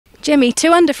Jimmy,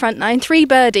 2 under front nine, 3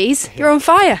 birdies. You're on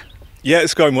fire. Yeah,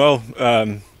 it's going well.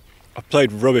 I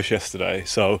played rubbish yesterday,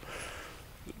 so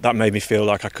that made me feel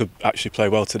like I could actually play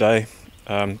well today.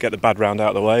 Get the bad round out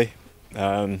of the way.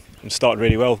 And started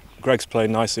really well. Greg's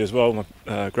playing nicely as well,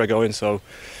 Greg Owen, so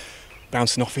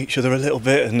bouncing off each other a little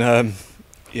bit. And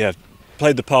yeah,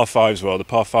 played the par 5s well. The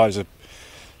par 5s are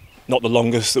not the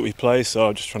longest that we play, so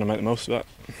I'm just trying to make the most of that.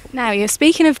 Now, you're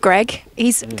speaking of Greg.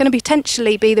 He's going to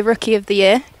potentially be the Rookie of the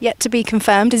Year, yet to be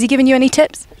confirmed. Has he given you any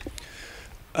tips?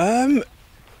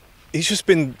 He's just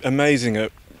been amazing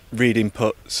at reading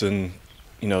putts and,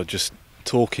 just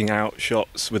talking out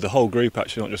shots with the whole group,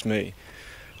 actually, not just me.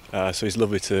 So he's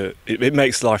lovely to... It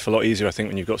makes life a lot easier, I think,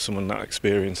 when you've got someone that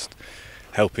experienced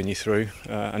helping you through.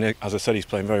 And as I said, he's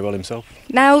playing very well himself.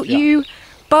 Now, you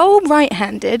bowl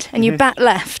right-handed and you bat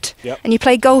left, and you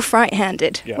play golf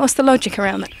right-handed. What's the logic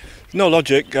around that? No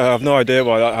logic. I have no idea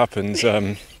why that happens.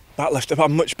 Bat left,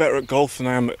 I'm much better at golf than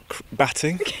I am at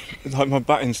batting. Like, my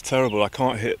batting's terrible. I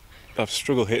can't hit... I've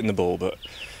struggled hitting the ball, but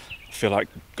I feel like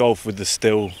golf with the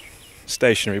still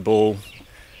stationary ball,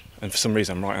 and for some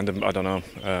reason I'm right-handed, I don't know.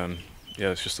 Yeah,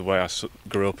 it's just the way I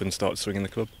grew up and started swinging the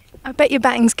club. I bet your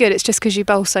batting's good, it's just because you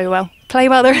bowl so well. Play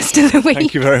well the rest of the week.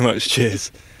 Thank you very much, cheers.